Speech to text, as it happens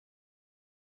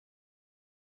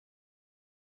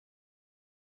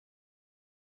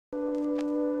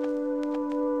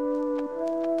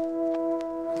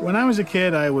When I was a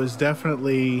kid, I was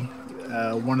definitely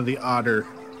one of the odder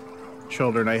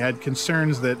children. I had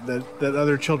concerns that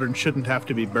other children shouldn't have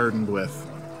to be burdened with.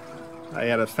 I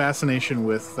had a fascination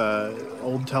with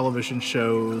old television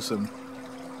shows, and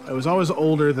I was always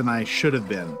older than I should have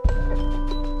been.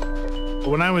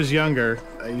 When I was younger,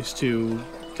 I used to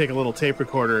take a little tape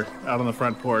recorder out on the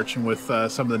front porch, and with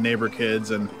some of the neighbor kids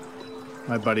and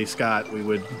my buddy Scott, we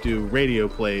would do radio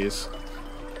plays,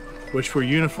 which were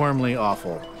uniformly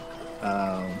awful.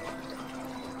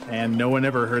 And no one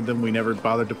ever heard them. We never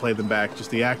bothered to play them back. Just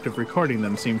the act of recording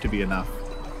them seemed to be enough.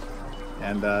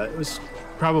 And it was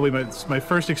probably my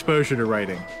first exposure to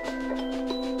writing.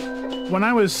 When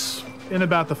I was in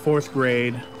about the 4th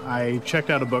grade, I checked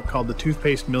out a book called The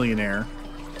Toothpaste Millionaire,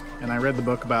 and I read the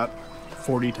book about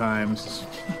 40 times.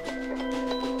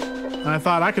 And I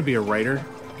thought I could be a writer,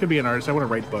 could be an artist. I want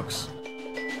to write books.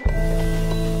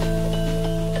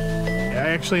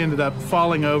 I actually ended up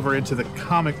falling over into the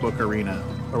comic book arena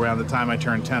around the time I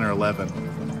turned 10 or 11.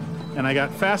 And I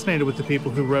got fascinated with the people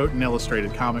who wrote and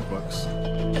illustrated comic books.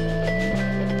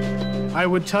 I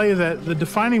would tell you that the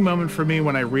defining moment for me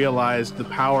when I realized the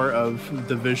power of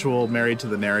the visual married to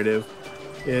the narrative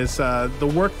is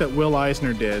the work that Will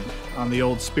Eisner did on the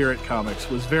old Spirit comics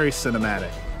was very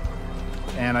cinematic.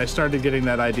 And I started getting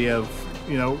that idea of,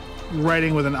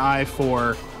 writing with an eye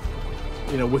for,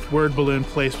 with word balloon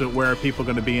placement, where are people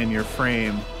going to be in your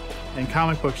frame? And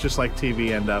comic books, just like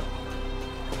TV, end up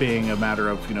being a matter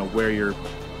of, where you're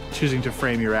choosing to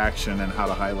frame your action and how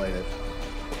to highlight it.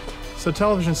 So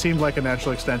television seemed like a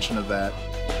natural extension of that.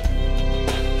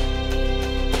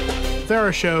 There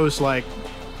are shows like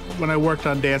when I worked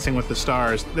on Dancing with the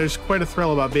Stars, there's quite a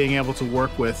thrill about being able to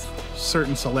work with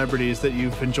certain celebrities that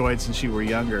you've enjoyed since you were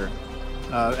younger.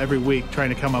 Every week, trying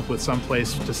to come up with some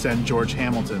place to send George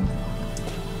Hamilton,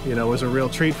 was a real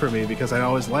treat for me because I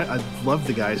loved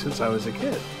the guy since I was a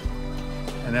kid.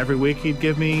 And every week he'd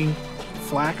give me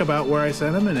flack about where I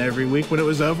sent him, and every week when it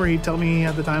was over, he'd tell me he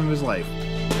had the time of his life.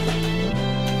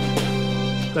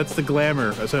 That's the glamour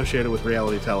associated with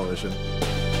reality television.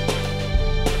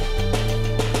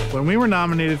 When we were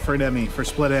nominated for an Emmy for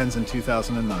Split Ends in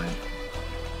 2009,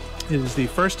 it is the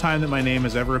first time that my name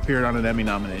has ever appeared on an Emmy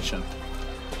nomination.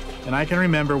 And I can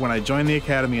remember when I joined the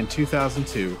Academy in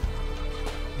 2002,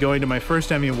 going to my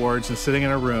first Emmy Awards and sitting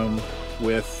in a room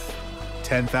with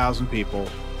 10,000 people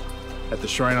at the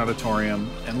Shrine Auditorium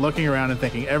and looking around and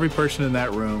thinking every person in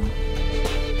that room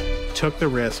took the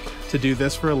risk to do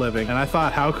this for a living. And I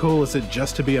thought, how cool is it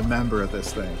just to be a member of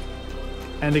this thing?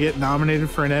 And to get nominated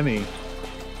for an Emmy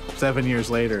 7 years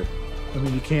later. I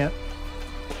mean, you can't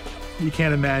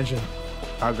imagine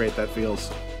how great that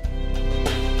feels.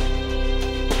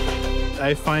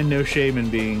 I find no shame in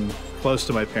being close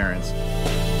to my parents.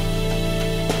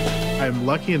 I'm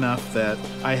lucky enough that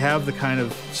I have the kind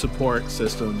of support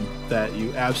system that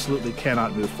you absolutely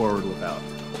cannot move forward without.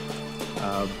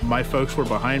 My folks were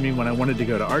behind me when I wanted to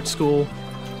go to art school.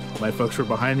 My folks were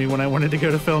behind me when I wanted to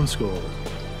go to film school.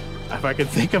 If I could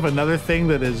think of another thing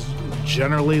that is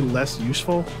generally less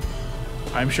useful,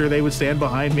 I'm sure they would stand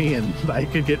behind me and I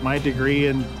could get my degree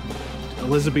in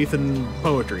Elizabethan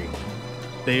poetry.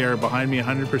 They are behind me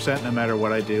 100% no matter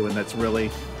what I do, and that's really,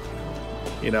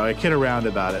 I kid around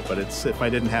about it, but if I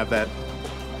didn't have that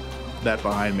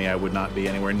behind me, I would not be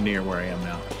anywhere near where I am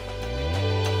now.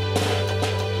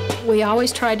 We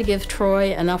always tried to give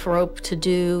Troy enough rope to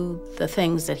do the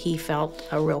things that he felt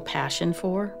a real passion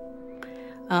for.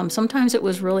 Sometimes it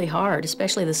was really hard,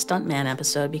 especially the stuntman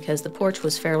episode, because the porch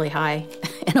was fairly high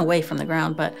and away from the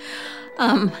ground. But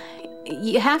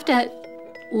you have to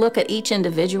look at each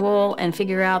individual and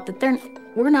figure out that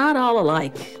we're not all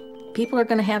alike. People are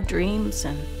going to have dreams,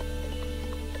 and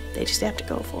they just have to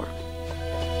go for them.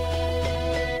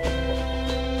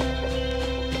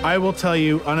 I will tell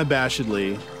you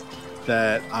unabashedly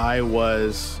that I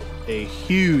was a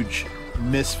huge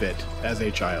misfit as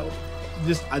a child.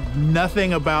 Just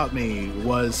nothing about me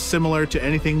was similar to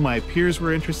anything my peers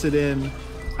were interested in.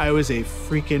 I was a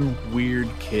freaking weird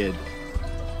kid.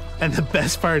 And the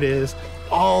best part is,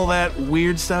 all that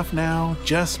weird stuff now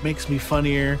just makes me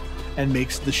funnier and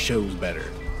makes the shows better.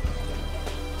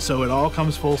 So it all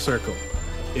comes full circle.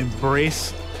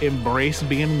 Embrace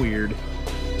being weird.